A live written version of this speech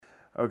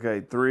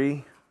Okay,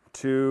 3,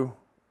 2,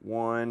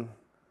 1,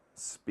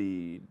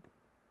 speed.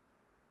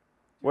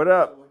 What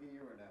up?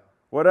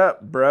 What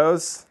up,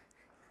 bros?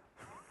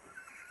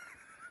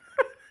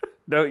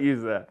 Don't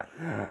use that.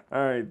 All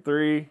right,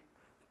 3,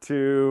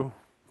 2,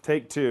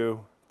 take 2,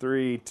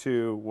 3,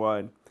 2,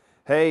 1.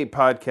 Hey,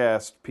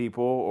 podcast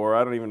people, or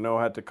I don't even know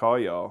how to call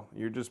y'all.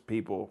 You're just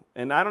people.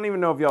 And I don't even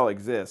know if y'all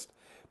exist.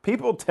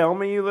 People tell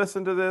me you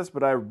listen to this,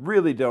 but I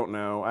really don't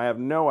know. I have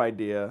no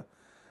idea.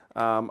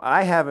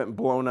 I haven't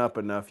blown up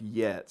enough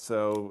yet,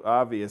 so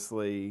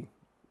obviously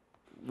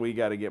we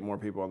got to get more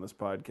people on this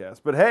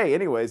podcast. But hey,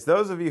 anyways,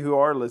 those of you who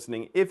are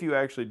listening, if you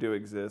actually do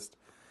exist,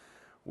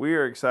 we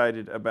are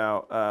excited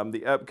about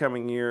the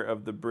upcoming year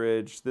of the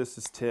Bridge. This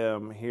is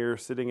Tim here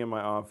sitting in my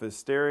office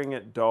staring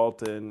at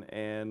Dalton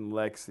and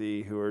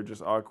Lexi, who are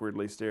just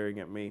awkwardly staring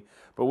at me.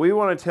 But we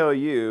want to tell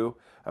you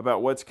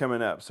about what's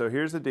coming up. So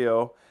here's the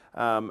deal.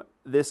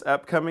 This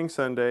upcoming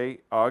Sunday,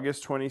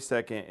 August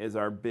 22nd, is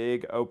our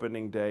big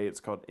opening day. It's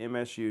called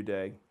MSU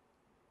Day.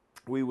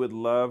 We would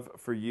love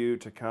for you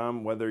to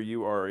come, whether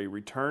you are a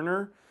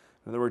returner,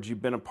 in other words,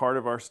 you've been a part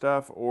of our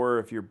stuff, or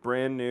if you're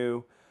brand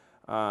new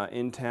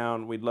in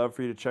town, we'd love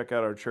for you to check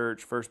out our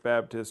church, First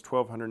Baptist,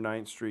 1200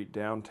 9th Street,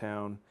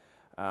 downtown.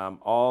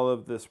 All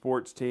of the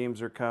sports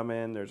teams are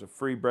coming. There's a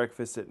free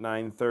breakfast at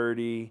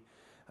 9:30.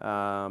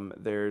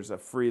 There's a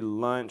free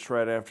lunch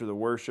right after the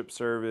worship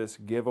service,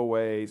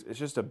 giveaways. It's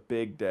just a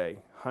big day.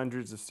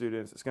 Hundreds of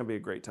students. It's going to be a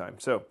great time.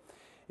 So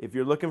if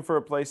you're looking for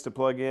a place to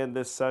plug in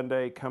this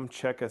Sunday, come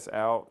check us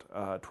out,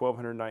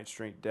 1200 9th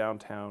Street,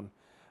 downtown,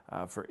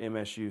 for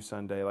MSU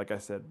Sunday. Like I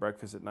said,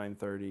 breakfast at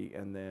 9:30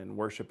 and then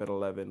worship at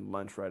 11,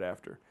 lunch right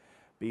after.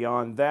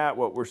 Beyond that,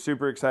 what we're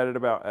super excited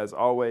about, as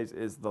always,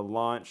 is the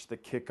launch, the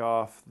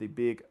kickoff, the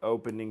big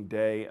opening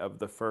day of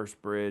the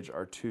First Bridge,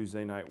 our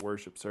Tuesday night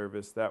worship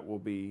service. That will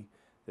be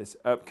this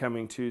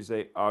upcoming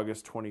Tuesday,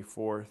 August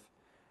 24th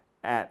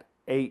at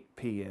 8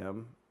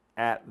 p.m.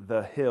 at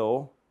The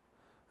Hill,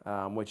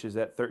 which is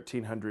at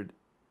 1300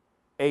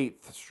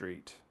 8th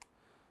Street.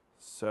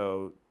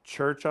 So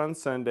church on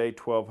Sunday,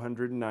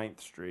 1200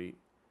 9th Street.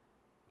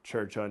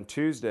 Church on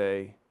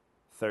Tuesday,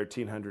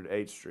 1300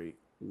 8th Street.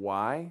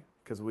 Why?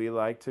 Because we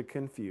like to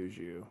confuse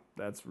you.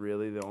 That's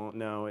really the only...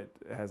 No, it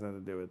has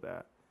nothing to do with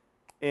that.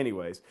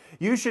 Anyways,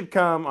 you should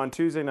come on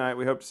Tuesday night.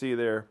 We hope to see you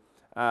there.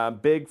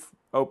 Big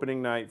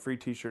opening night, free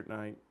t-shirt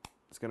night.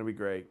 It's going to be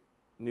great.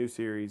 New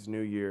series,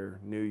 new year,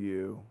 new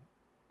you.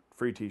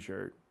 Free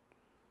t-shirt.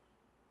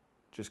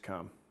 Just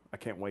come. I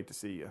can't wait to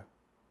see you.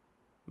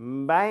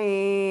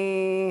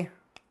 Bye.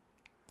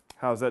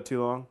 How's that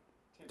too long?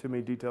 Too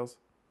many details?